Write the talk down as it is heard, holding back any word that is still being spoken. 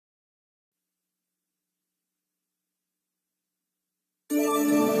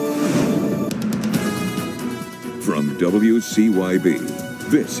WCYB.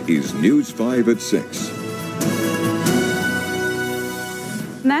 This is News 5 at 6.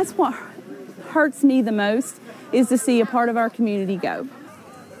 And that's what hurts me the most, is to see a part of our community go.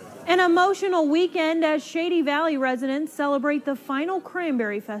 An emotional weekend as Shady Valley residents celebrate the final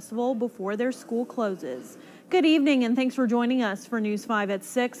Cranberry Festival before their school closes. Good evening and thanks for joining us for News 5 at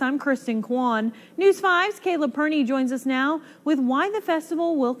 6. I'm Kristen Kwan. News 5's Caleb Perney joins us now with why the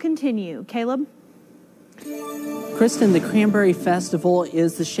festival will continue. Caleb? Kristen, the Cranberry Festival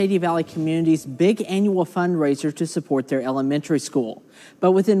is the Shady Valley community's big annual fundraiser to support their elementary school.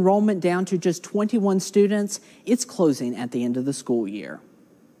 But with enrollment down to just 21 students, it's closing at the end of the school year.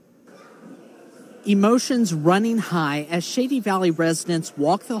 Emotions running high as Shady Valley residents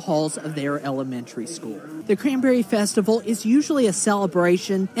walk the halls of their elementary school. The Cranberry Festival is usually a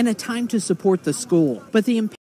celebration and a time to support the school, but the